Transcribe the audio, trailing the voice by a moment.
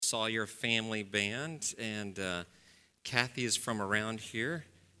Sawyer family band, and Kathy is from around here.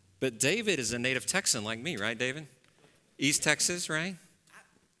 But David is a native Texan like me, right, David? East Texas, right?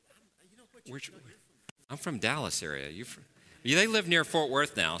 I'm from Dallas area. They live near Fort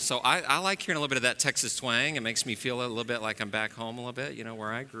Worth now, so I like hearing a little bit of that Texas twang. It makes me feel a little bit like I'm back home a little bit,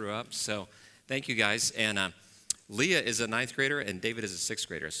 where I grew up. So thank you guys. And Leah is a 9th grader, and David is a 6th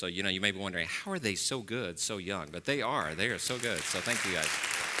grader. So, you may be wondering, how are they so good, so young? But they are. They are so good. So thank you guys.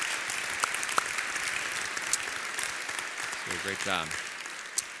 So great job.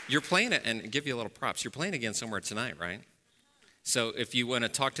 You're playing it, and give you a little props. You're playing again somewhere tonight, right? So if you want to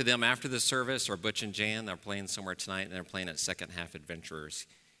talk to them after the service, or Butch and Jan, they're playing somewhere tonight, and they're playing at Second Half Adventurers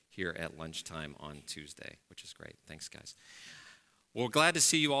here at lunchtime on Tuesday, which is great. Thanks, guys. Well, glad to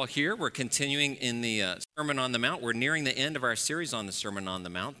see you all here. We're continuing in the Sermon on the Mount. We're nearing the end of our series on the Sermon on the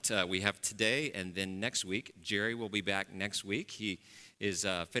Mount. We have today and then next week. Jerry will be back next week. He is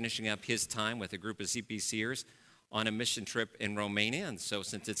finishing up his time with a group of CPCers on a mission trip in Romania. And so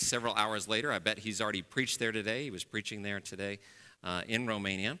since it's several hours later, I bet he's already preached there today. He was preaching there today in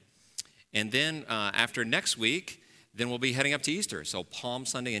Romania. And then after next week, then we'll be heading up to Easter. So Palm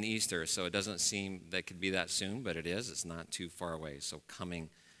Sunday and Easter. So it doesn't seem that could be that soon, but it is. It's not too far away. So coming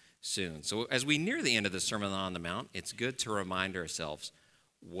soon. So as we near the end of the Sermon on the Mount, it's good to remind ourselves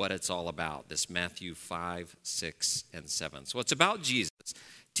what it's all about. This Matthew 5, 6, and 7. So it's about Jesus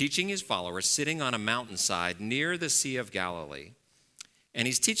teaching his followers, sitting on a mountainside near the Sea of Galilee. And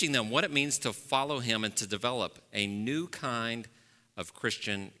he's teaching them what it means to follow him and to develop a new kind of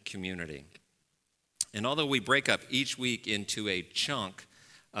Christian community. And although we break up each week into a chunk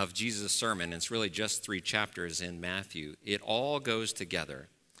of Jesus' sermon, it's really just 3 chapters in Matthew, it all goes together.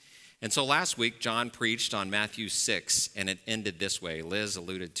 And so last week, John preached on Matthew 6, and it ended this way. Liz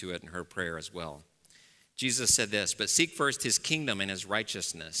alluded to it in her prayer as well. Jesus said this, "But seek first his kingdom and his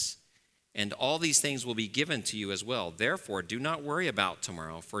righteousness, and all these things will be given to you as well. Therefore, do not worry about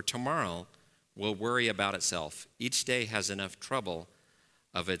tomorrow, for tomorrow will worry about itself. Each day has enough trouble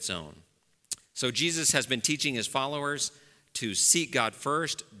of its own." So Jesus has been teaching his followers to seek God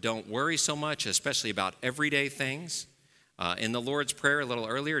first. Don't worry so much, especially about everyday things. In the Lord's Prayer a little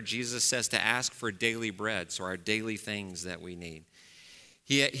earlier, Jesus says to ask for daily bread, so our daily things that we need.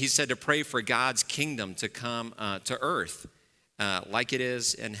 He said to pray for God's kingdom to come to earth like it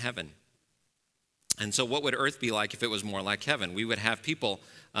is in heaven. And so what would earth be like if it was more like heaven? We would have people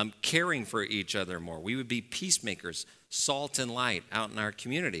caring for each other more. We would be peacemakers, salt and light out in our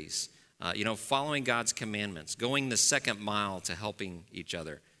communities, following God's commandments, going the second mile to helping each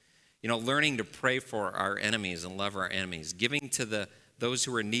other, learning to pray for our enemies and love our enemies, giving to those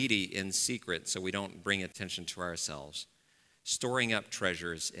who are needy in secret so we don't bring attention to ourselves, storing up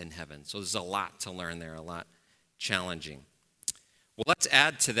treasures in heaven. So there's a lot to learn there, a lot challenging. Well, let's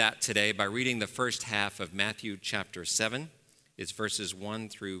add to that today by reading the first half of Matthew chapter 7. It's verses 1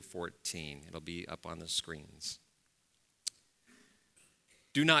 through 14. It'll be up on the screens.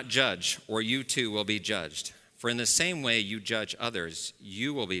 "Do not judge, or you too will be judged. For in the same way you judge others,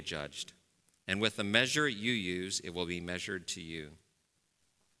 you will be judged. And with the measure you use, it will be measured to you.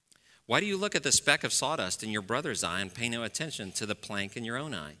 Why do you look at the speck of sawdust in your brother's eye and pay no attention to the plank in your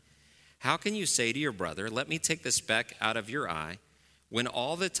own eye? How can you say to your brother, 'Let me take the speck out of your eye,' when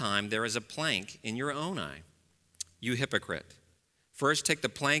all the time there is a plank in your own eye? You hypocrite. First take the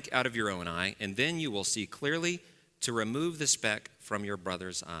plank out of your own eye, and then you will see clearly to remove the speck from your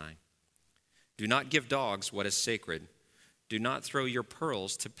brother's eye. Do not give dogs what is sacred. Do not throw your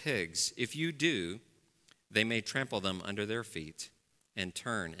pearls to pigs. If you do, they may trample them under their feet and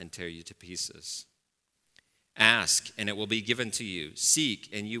turn and tear you to pieces. Ask, and it will be given to you. Seek,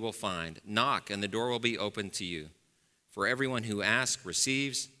 and you will find. Knock, and the door will be opened to you. For everyone who asks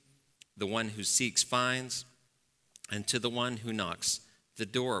receives, the one who seeks finds, and to the one who knocks, the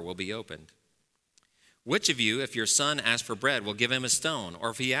door will be opened. Which of you, if your son asks for bread, will give him a stone? Or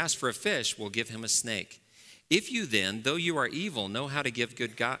if he asks for a fish, will give him a snake? If you then, though you are evil, know how to give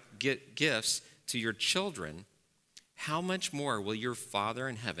good gifts to your children, how much more will your Father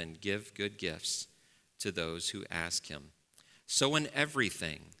in heaven give good gifts to those who ask him? So in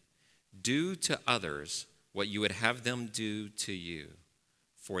everything, do to others what you would have them do to you,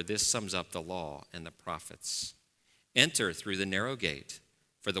 for this sums up the law and the prophets. Enter through the narrow gate,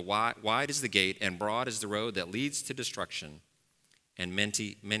 for the wide is the gate and broad is the road that leads to destruction, and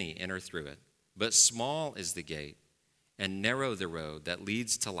many enter through it. But small is the gate and narrow the road that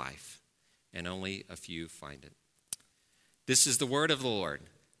leads to life, and only a few find it." This is the word of the Lord.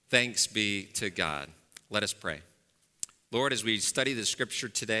 Thanks be to God. Let us pray. Lord, as we study the scripture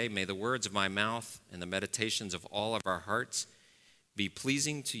today, may the words of my mouth and the meditations of all of our hearts be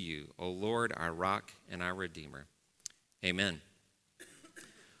pleasing to you, O Lord, our rock and our redeemer. Amen.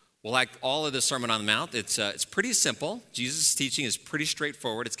 Well, like all of the Sermon on the Mount, it's pretty simple. Jesus' teaching is pretty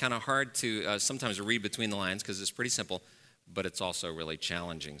straightforward. It's kind of hard to sometimes read between the lines because it's pretty simple, but it's also really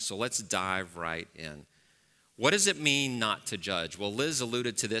challenging. So let's dive right in. What does it mean not to judge? Well, Liz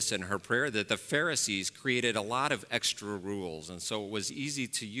alluded to this in her prayer, that the Pharisees created a lot of extra rules, and so it was easy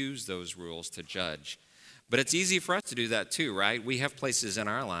to use those rules to judge. But it's easy for us to do that too, right? We have places in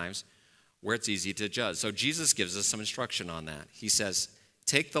our lives where it's easy to judge. So Jesus gives us some instruction on that. He says,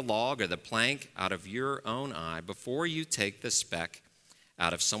 take the log or the plank out of your own eye before you take the speck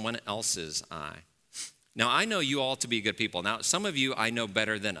out of someone else's eye. Now, I know you all to be good people. Now, some of you I know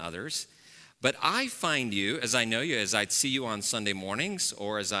better than others, but I find you, as I know you, as I see you on Sunday mornings,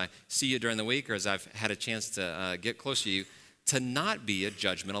 or as I see you during the week, or as I've had a chance to get close to you, to not be a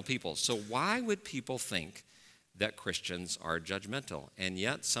judgmental people. So why would people think that Christians are judgmental? And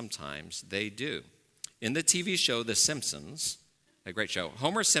yet, sometimes they do. In the TV show The Simpsons, a great show,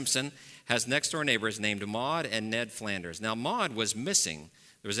 Homer Simpson has next-door neighbors named Maude and Ned Flanders. Now, Maude was missing.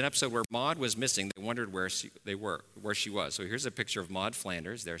 There was an episode where Maude was missing. They wondered where she was. So here's a picture of Maude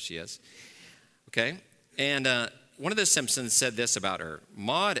Flanders. There she is. Okay? And one of the Simpsons said this about her.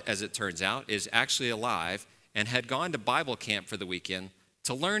 Maude, as it turns out, is actually alive and had gone to Bible camp for the weekend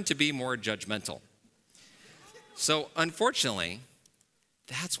to learn to be more judgmental. So, unfortunately,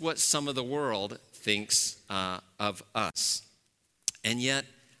 that's what some of the world thinks of us. And yet,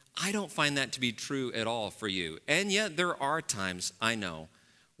 I don't find that to be true at all for you. And yet, there are times, I know,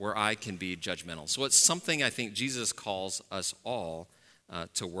 where I can be judgmental. So it's something I think Jesus calls us all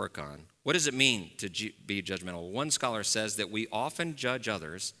to work on. What does it mean to be judgmental? One scholar says that we often judge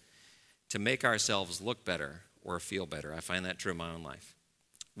others to make ourselves look better or feel better. I find that true in my own life.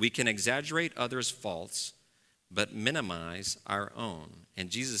 We can exaggerate others' faults, but minimize our own. And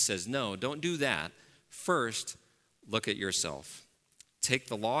Jesus says, no, don't do that. First, look at yourself. Take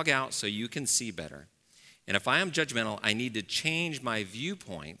the log out so you can see better. And if I am judgmental, I need to change my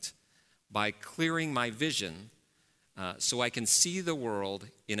viewpoint by clearing my vision so I can see the world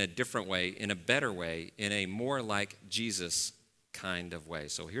in a different way, in a better way, in a more like Jesus kind of way.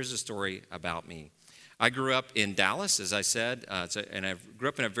 So here's a story about me. I grew up in Dallas, as I said, and I grew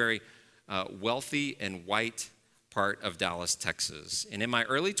up in a very wealthy and white part of Dallas, Texas. And in my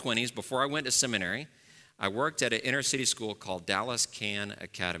early 20s, before I went to seminary, I worked at an inner city school called Dallas Can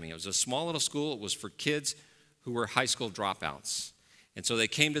Academy. It was a small little school. It was for kids who were high school dropouts. And so they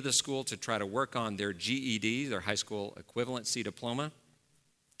came to the school to try to work on their GED, their high school equivalency diploma,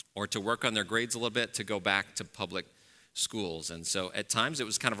 or to work on their grades a little bit to go back to public schools. And so at times it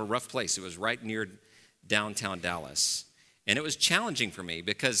was kind of a rough place. It was right near downtown Dallas. And it was challenging for me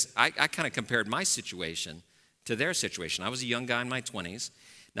because I kind of compared my situation to their situation. I was a young guy in my 20s.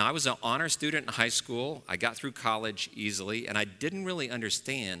 Now, I was an honor student in high school. I got through college easily, and I didn't really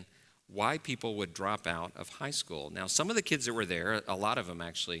understand why people would drop out of high school. Now, some of the kids that were there, a lot of them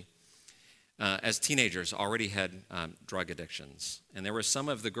actually, as teenagers, already had drug addictions. And there were some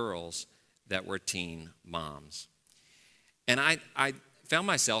of the girls that were teen moms. And I found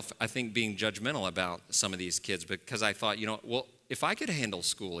myself, I think, being judgmental about some of these kids because I thought, well, if I could handle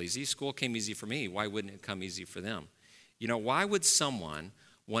school easy, school came easy for me, why wouldn't it come easy for them? Why would someone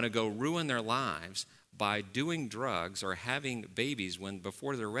want to go ruin their lives by doing drugs or having babies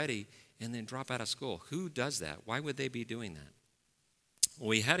before they're ready and then drop out of school? Who does that? Why would they be doing that? Well,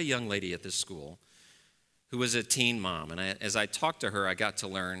 we had a young lady at this school who was a teen mom, and as I talked to her, I got to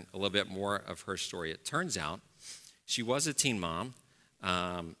learn a little bit more of her story. It turns out she was a teen mom.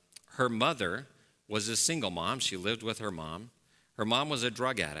 Her mother was a single mom. She lived with her mom. Her mom was a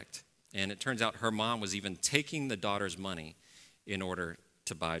drug addict, and it turns out her mom was even taking the daughter's money in order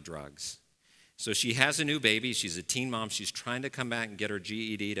to buy drugs. So she has a new baby. She's a teen mom. She's trying to come back and get her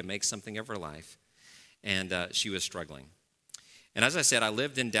GED to make something of her life, and she was struggling. And as I said, I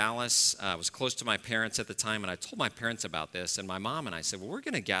lived in Dallas. I was close to my parents at the time, and I told my parents about this, and my mom and I said, well, we're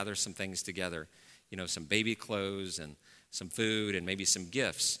going to gather some things together, some baby clothes and some food and maybe some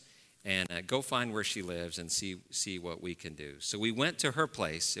gifts, and go find where she lives and see what we can do. So we went to her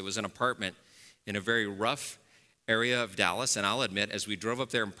place. It was an apartment in a very rough area of Dallas, and I'll admit, as we drove up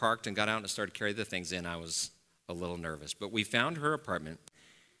there and parked and got out and started carrying the things in, I was a little nervous. But we found her apartment,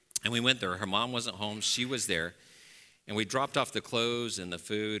 and we went there. Her mom wasn't home. She was there, and we dropped off the clothes and the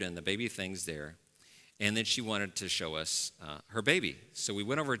food and the baby things there, and then she wanted to show us her baby. So we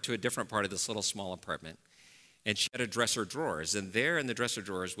went over to a different part of this little small apartment, and she had a dresser drawers, and there in the dresser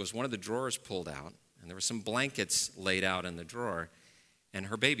drawers was one of the drawers pulled out, and there were some blankets laid out in the drawer, and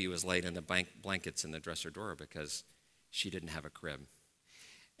her baby was laid in the blankets in the dresser drawer because she didn't have a crib.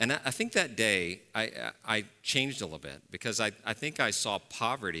 And I think that day I changed a little bit because I think I saw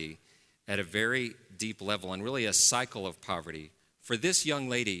poverty at a very deep level and really a cycle of poverty. For this young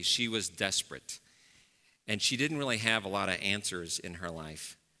lady, she was desperate, and she didn't really have a lot of answers in her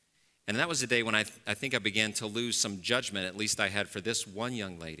life. And that was the day when I think I began to lose some judgment, at least I had for this one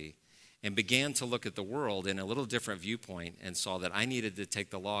young lady, and began to look at the world in a little different viewpoint and saw that I needed to take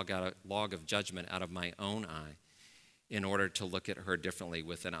the log of judgment out of my own eye in order to look at her differently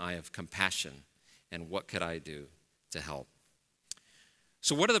with an eye of compassion and what could I do to help.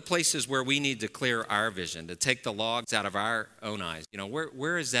 So what are the places where we need to clear our vision, to take the logs out of our own eyes? You know,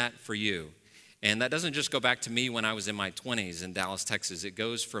 where is that for you? And that doesn't just go back to me when I was in my 20s in Dallas, Texas. It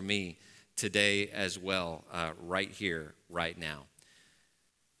goes for me today as well, right here, right now.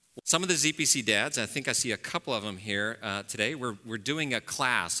 Some of the ZPC dads, I think I see a couple of them here today. We're doing a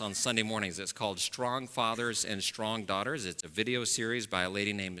class on Sunday mornings. It's called Strong Fathers and Strong Daughters. It's a video series by a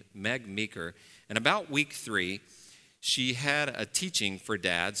lady named Meg Meeker. And about week 3, she had a teaching for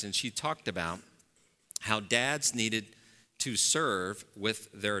dads, and she talked about how dads needed to serve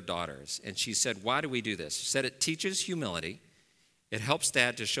with their daughters. And she said, why do we do this? She said it teaches humility. It helps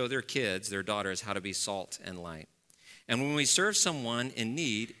dad to show their kids, their daughters, how to be salt and light. And when we serve someone in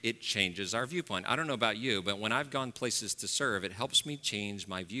need, it changes our viewpoint. I don't know about you, but when I've gone places to serve, it helps me change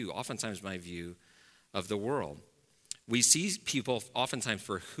my view, oftentimes my view of the world. We see people oftentimes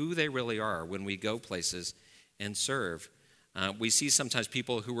for who they really are when we go places and serve. We see sometimes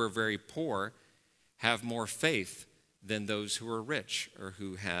people who are very poor have more faith than those who are rich or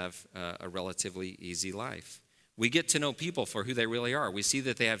who have a relatively easy life. We get to know people for who they really are. We see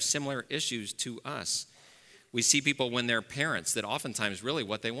that they have similar issues to us. We see people when they're parents that oftentimes really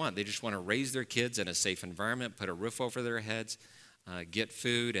what they want. They just want to raise their kids in a safe environment, put a roof over their heads, get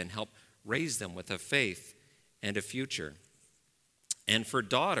food, and help raise them with a faith and a future. And for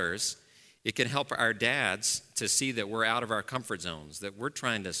daughters, it can help our dads to see that we're out of our comfort zones, that we're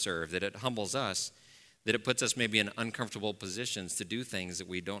trying to serve, that it humbles us, that it puts us maybe in uncomfortable positions to do things that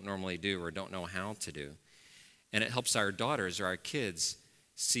we don't normally do or don't know how to do. And it helps our daughters or our kids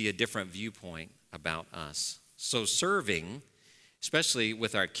see a different viewpoint about us. So serving, especially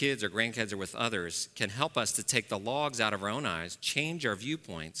with our kids or grandkids or with others, can help us to take the logs out of our own eyes, change our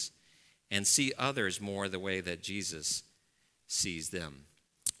viewpoints, and see others more the way that Jesus sees them.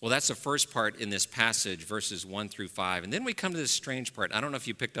 Well, that's the first part in this passage, verses 1 through 5. And then we come to this strange part. I don't know if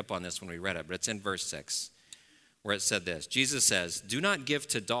you picked up on this when we read it, but it's in verse 6, where it said this. Jesus says, "Do not give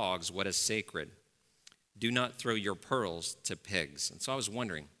to dogs what is sacred. Do not throw your pearls to pigs." And so I was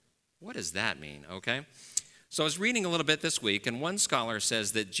wondering, what does that mean, okay? So I was reading a little bit this week, and one scholar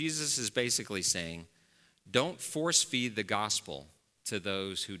says that Jesus is basically saying, don't force feed the gospel to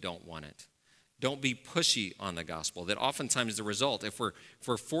those who don't want it. Don't be pushy on the gospel. That oftentimes the result, if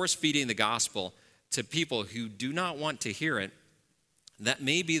we're force feeding the gospel to people who do not want to hear it, that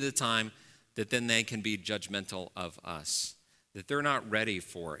may be the time that then they can be judgmental of us, that they're not ready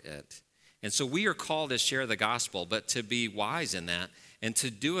for it. And so we are called to share the gospel, but to be wise in that and to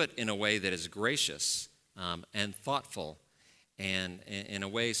do it in a way that is gracious and thoughtful and in a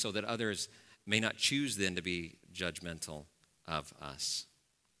way so that others may not choose then to be judgmental of us.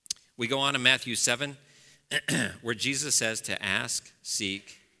 We go on in Matthew 7, where Jesus says to ask,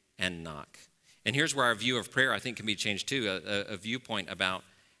 seek, and knock. And here's where our view of prayer, I think, can be changed too, a viewpoint about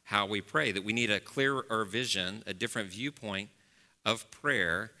how we pray, that we need a clearer vision, a different viewpoint of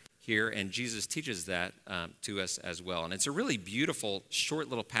prayer here, and Jesus teaches that to us as well. And it's a really beautiful, short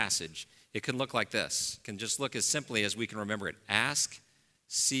little passage. It can look like this. It can just look as simply as we can remember it. Ask,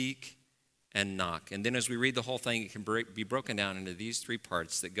 seek, and knock. And then as we read the whole thing, it can be broken down into these 3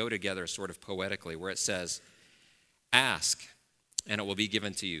 parts that go together sort of poetically, where it says, ask, and it will be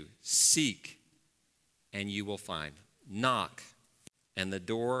given to you. Seek, and you will find. Knock, and the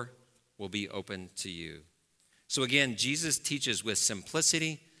door will be open to you. So again, Jesus teaches with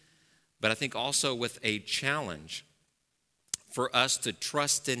simplicity, but I think also with a challenge for us to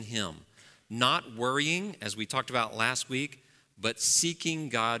trust in him. Not worrying, as we talked about last week, but seeking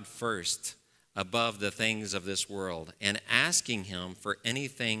God first above the things of this world and asking him for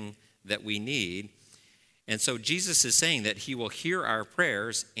anything that we need. And so Jesus is saying that he will hear our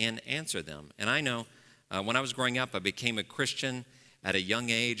prayers and answer them. And I know when I was growing up, I became a Christian at a young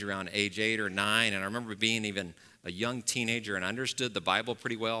age, around age 8 or 9. And I remember being even a young teenager and understood the Bible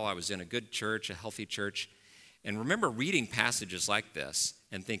pretty well. I was in a good church, a healthy church. And remember reading passages like this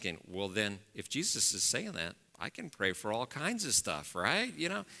and thinking, well, then, if Jesus is saying that, I can pray for all kinds of stuff, right? You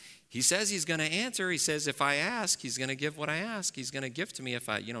know, he says he's going to answer. He says if I ask, he's going to give what I ask. He's going to give to me if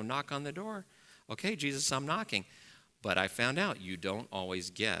I, knock on the door. Okay, Jesus, I'm knocking. but I found out you don't always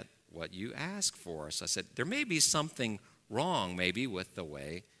get what you ask for. So I said, there may be something wrong maybe with the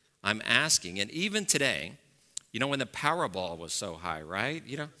way I'm asking. And even today, when the Powerball was so high, right?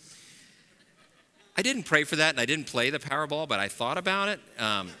 I didn't pray for that and I didn't play the Powerball, but I thought about it.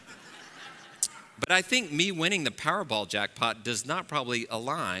 But I think me winning the Powerball jackpot does not probably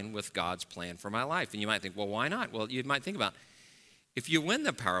align with God's plan for my life. And you might think, well, why not? Well, you might think about, if you win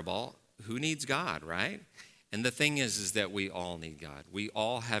the Powerball, who needs God, right? And the thing is that we all need God. We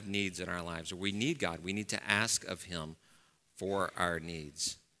all have needs in our lives. We need God. We need to ask of him for our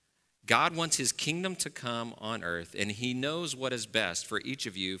needs. God wants his kingdom to come on earth, and he knows what is best for each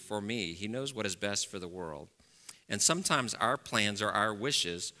of you, for me. He knows what is best for the world. And sometimes our plans or our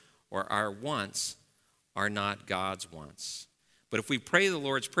wishes or our wants are not God's wants. But if we pray the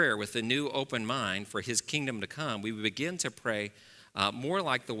Lord's Prayer with a new open mind for his kingdom to come, we begin to pray more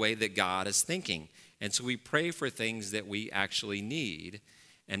like the way that God is thinking. And so we pray for things that we actually need,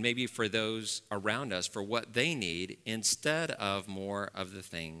 and maybe for those around us for what they need, instead of more of the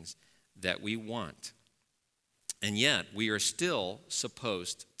things that we want. And yet, we are still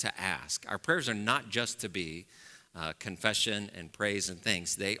supposed to ask. Our prayers are not just to be confession and praise and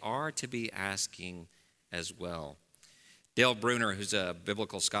things. They are to be asking as well. Dale Bruner, who's a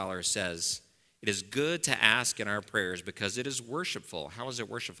biblical scholar, says, it is good to ask in our prayers because it is worshipful. How is it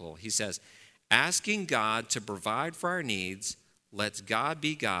worshipful? He says, asking God to provide for our needs lets God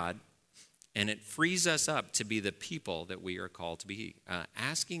be God, and it frees us up to be the people that we are called to be.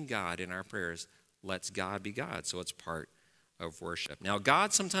 Asking God in our prayers lets God be God, so it's part of worship. Now,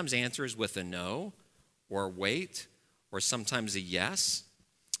 God sometimes answers with a no, or wait, or sometimes a yes,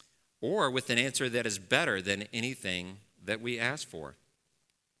 or with an answer that is better than anything that we ask for.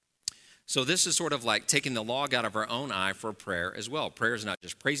 So this is sort of like taking the log out of our own eye for prayer as well. Prayer is not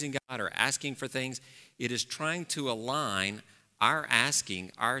just praising God or asking for things. It is trying to align our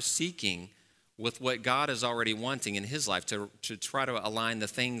asking, our seeking, with what God is already wanting in his life, to try to align the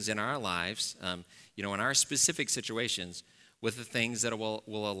things in our lives, in our specific situations, with the things that will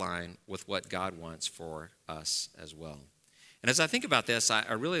align with what God wants for us as well. And as I think about this,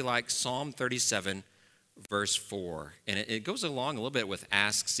 I really like Psalm 37, verse 4. And it goes along a little bit with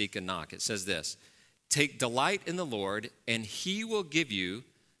ask, seek, and knock. It says this, take delight in the Lord, and he will give you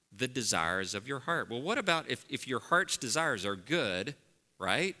the desires of your heart. Well, what about if your heart's desires are good,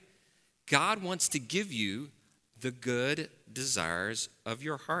 right? God wants to give you the good desires of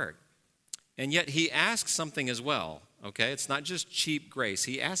your heart. And yet he asks something as well, okay? It's not just cheap grace.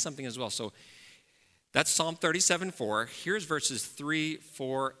 He asks something as well. So that's Psalm 37:4. Here's verses 3,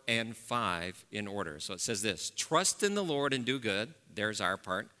 4, and 5 in order. So it says this, trust in the Lord and do good. There's our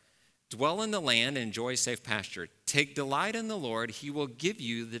part. Dwell in the land and enjoy safe pasture. Take delight in the Lord. He will give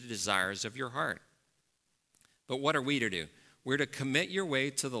you the desires of your heart. But what are we to do? We're to commit your way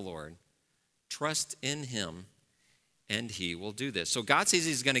to the Lord. Trust in him, and he will do this. So God says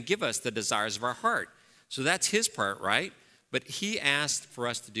he's going to give us the desires of our heart. So that's his part, right? But he asked for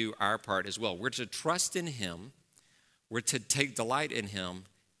us to do our part as well. We're to trust in him, we're to take delight in him,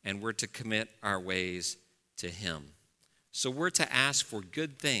 and we're to commit our ways to him. So we're to ask for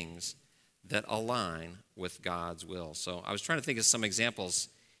good things that align with God's will. So I was trying to think of some examples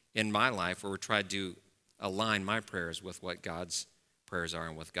in my life where we tried to align my prayers with what God's prayers are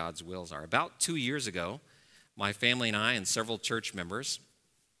and what God's wills are. About 2 years ago, my family and I and several church members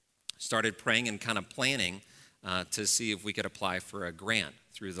started praying and kind of planning to see if we could apply for a grant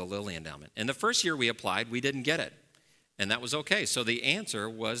through the Lilly Endowment. And the first year we applied, we didn't get it. And that was okay. So the answer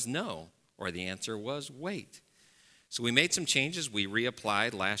was no, or the answer was wait. So we made some changes. We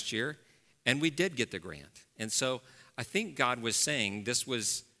reapplied last year, and we did get the grant. And so I think God was saying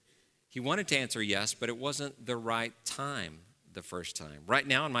he wanted to answer yes, but it wasn't the right time the first time. Right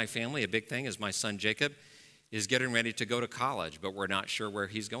now in my family, a big thing is my son Jacob is getting ready to go to college, but we're not sure where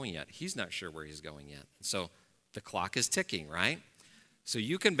he's going yet. He's not sure where he's going yet. So the clock is ticking, right? So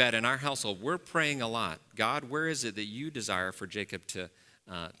you can bet in our household, we're praying a lot. God, where is it that you desire for Jacob to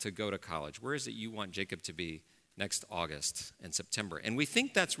go to college? Where is it you want Jacob to be next August and September? And we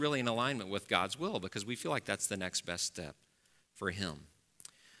think that's really in alignment with God's will because we feel like that's the next best step for him.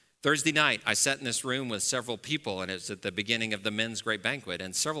 Thursday night, I sat in this room with several people, and it's at the beginning of the men's great banquet,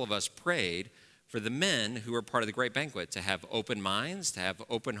 and several of us prayed for the men who were part of the great banquet to have open minds, to have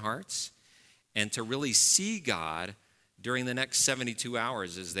open hearts, and to really see God during the next 72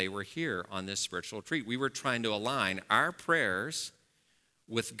 hours as they were here on this spiritual retreat. We were trying to align our prayers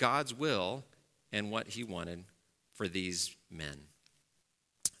with God's will and what he wanted for these men.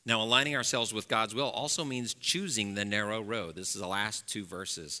 Now, aligning ourselves with God's will also means choosing the narrow road. This is the last two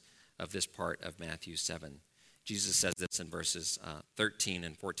verses of this part of Matthew 7. Jesus says this in verses 13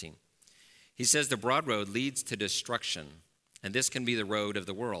 and 14. He says, the broad road leads to destruction, and this can be the road of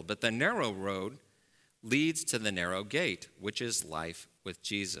the world. But the narrow road leads to the narrow gate, which is life with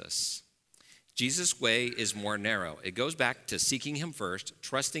Jesus. Jesus' way is more narrow. It goes back to seeking him first,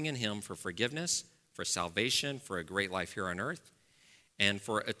 trusting in him for forgiveness, for salvation, for a great life here on earth, and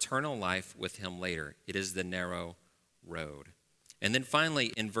for eternal life with him later. It is the narrow road. And then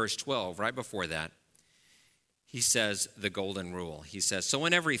finally, in verse 12, right before that, he says the golden rule. He says, so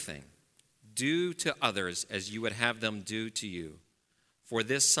in everything, do to others as you would have them do to you, for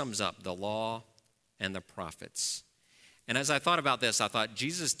this sums up the law and the prophets. And as I thought about this, I thought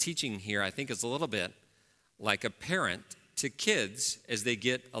Jesus' teaching here, I think, is a little bit like a parent to kids as they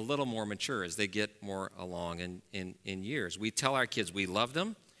get a little more mature, as they get more along in years. We tell our kids we love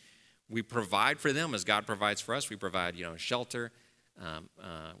them. We provide for them as God provides for us. We provide, shelter.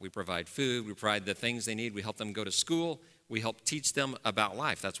 We provide food. We provide the things they need. We help them go to school. We help teach them about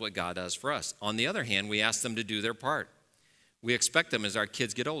life. That's what God does for us. On the other hand, we ask them to do their part. We expect them as our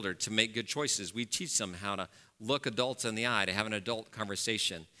kids get older to make good choices. We teach them how to look adults in the eye, to have an adult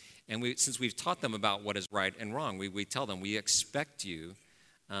conversation. And since we've taught them about what is right and wrong, we tell them we expect you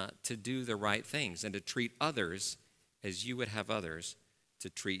to do the right things and to treat others as you would have others to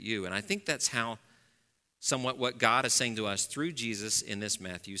treat you. And I think that's how somewhat what God is saying to us through Jesus in this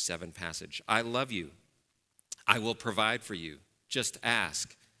Matthew 7 passage. I love you. I will provide for you. Just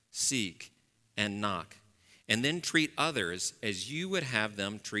ask, seek, and knock. And then treat others as you would have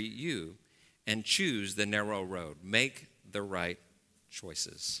them treat you, and choose the narrow road. Make the right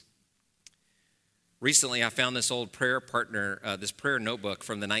choices. Recently, I found this old prayer partner, this prayer notebook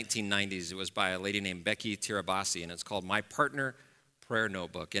from the 1990s. It was by a lady named Becky Tirabassi, and it's called My Partner Prayer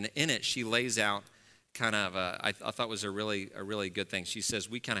Notebook. And in it, she lays out kind of, I thought was a really good thing. She says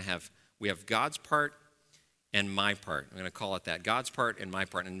we have God's part and my part. I'm going to call it that. God's part and my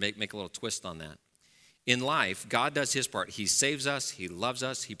part, and make a little twist on that. In life, God does his part. He saves us. He loves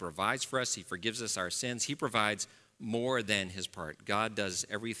us. He provides for us. He forgives us our sins. He provides more than his part. God does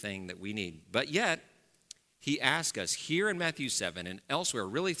everything that we need. But yet, he asks us here in Matthew 7 and elsewhere,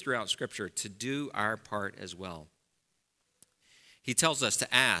 really throughout Scripture, to do our part as well. He tells us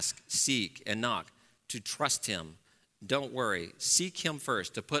to ask, seek, and knock, to trust him. Don't worry. Seek him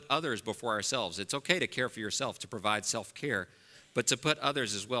first, to put others before ourselves. It's okay to care for yourself, to provide self-care, but to put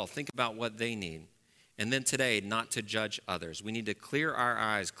others as well. Think about what they need. And then today, not to judge others. We need to clear our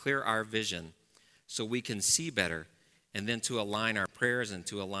eyes, clear our vision, so we can see better, and then to align our prayers and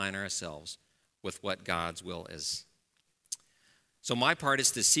to align ourselves with what God's will is. So my part is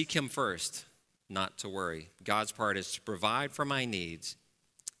to seek him first, not to worry. God's part is to provide for my needs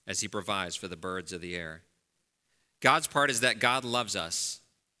as he provides for the birds of the air. God's part is that God loves us.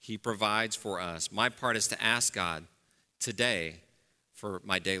 He provides for us. My part is to ask God today for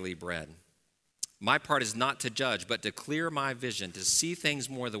my daily bread. My part is not to judge, but to clear my vision, to see things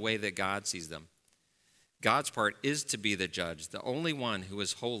more the way that God sees them. God's part is to be the judge, the only one who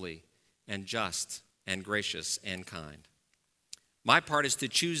is holy and just and gracious and kind. My part is to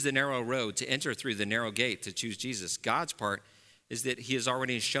choose the narrow road, to enter through the narrow gate, to choose Jesus. God's part is that he has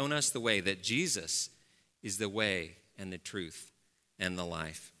already shown us the way, that Jesus is the way and the truth and the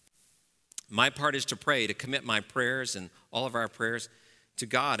life. My part is to pray, to commit my prayers and all of our prayers to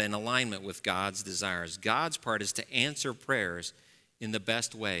God in alignment with God's desires. God's part is to answer prayers in the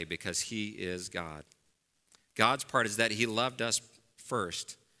best way because he is God. God's part is that he loved us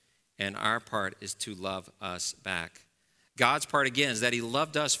first, and our part is to love us back. God's part, again, is that he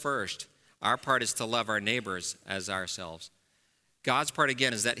loved us first. Our part is to love our neighbors as ourselves. God's part,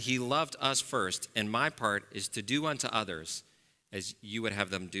 again, is that he loved us first, and my part is to do unto others as you would have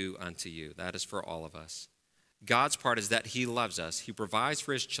them do unto you. That is for all of us. God's part is that he loves us. He provides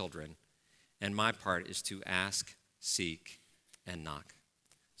for his children. And my part is to ask, seek, and knock.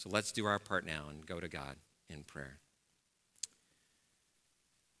 So let's do our part now and go to God in prayer.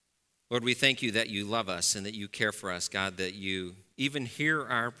 Lord, we thank you that you love us and that you care for us, God, that you even hear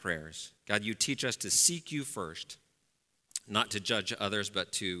our prayers. God, you teach us to seek you first, not to judge others,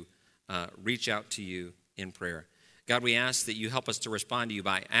 but to reach out to you in prayer. God, we ask that you help us to respond to you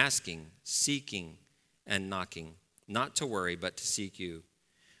by asking, seeking, and knocking, not to worry, but to seek you.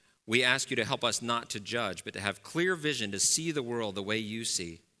 We ask you to help us not to judge, but to have clear vision to see the world the way you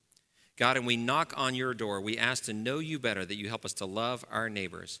see. God, and we knock on your door. We ask to know you better, that you help us to love our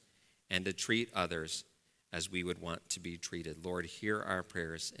neighbors and to treat others as we would want to be treated. Lord, hear our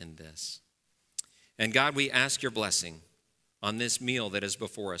prayers in this. And God, we ask your blessing on this meal that is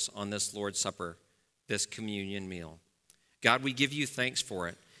before us, on this Lord's Supper, this communion meal. God, we give you thanks for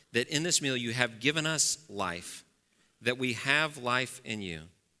it, that in this meal you have given us life, that we have life in you,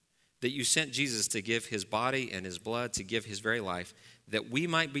 that you sent Jesus to give his body and his blood, to give his very life, that we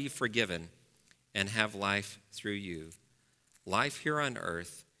might be forgiven and have life through you, life here on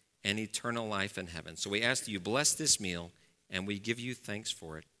earth and eternal life in heaven. So we ask that you bless this meal, and we give you thanks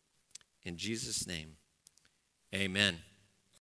for it. In Jesus' name, amen.